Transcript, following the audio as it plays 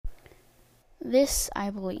This I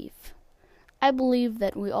believe. I believe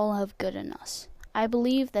that we all have good in us. I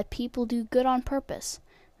believe that people do good on purpose.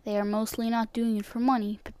 They are mostly not doing it for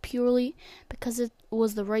money, but purely because it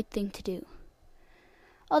was the right thing to do.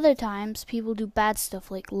 Other times, people do bad stuff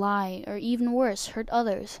like lie, or even worse, hurt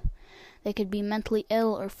others. They could be mentally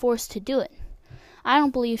ill or forced to do it. I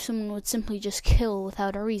don't believe someone would simply just kill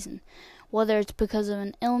without a reason, whether it's because of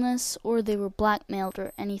an illness or they were blackmailed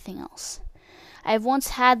or anything else. I have once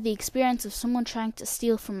had the experience of someone trying to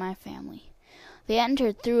steal from my family. They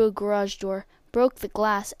entered through a garage door, broke the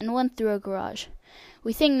glass, and went through a garage.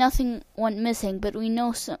 We think nothing went missing, but we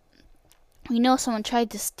know someone tried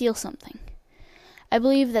to steal something. I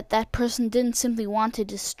believe that person didn't simply want to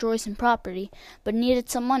destroy some property, but needed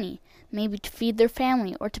some money, maybe to feed their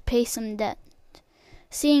family or to pay some debt.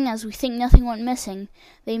 Seeing as we think nothing went missing,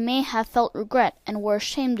 they may have felt regret and were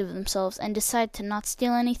ashamed of themselves and decided to not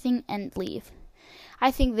steal anything and leave. I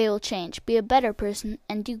think they will change, be a better person,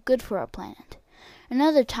 and do good for our planet.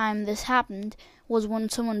 Another time this happened was when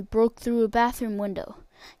someone broke through a bathroom window.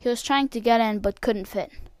 He was trying to get in but couldn't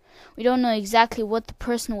fit. We don't know exactly what the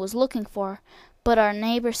person was looking for, but our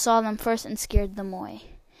neighbor saw them first and scared them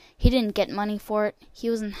away. He didn't get money for it. He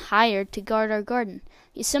wasn't hired to guard our garden.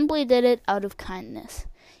 He simply did it out of kindness.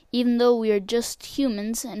 Even though we are just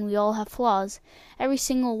humans and we all have flaws, every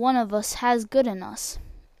single one of us has good in us.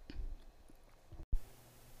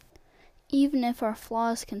 Even if our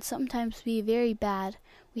flaws can sometimes be very bad,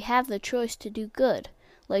 we have the choice to do good,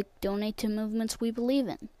 like donate to movements we believe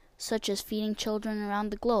in, such as feeding children around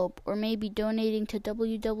the globe, or maybe donating to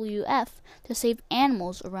WWF to save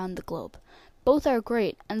animals around the globe. Both are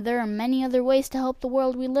great, and there are many other ways to help the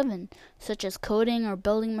world we live in, such as coding or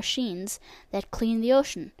building machines that clean the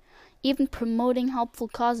ocean. Even promoting helpful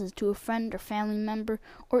causes to a friend or family member,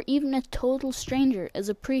 or even a total stranger, is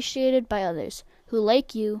appreciated by others who,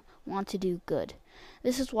 like you, want to do good.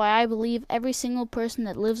 This is why I believe every single person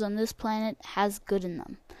that lives on this planet has good in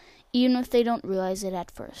them, even if they don't realize it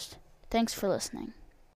at first. Thanks for listening.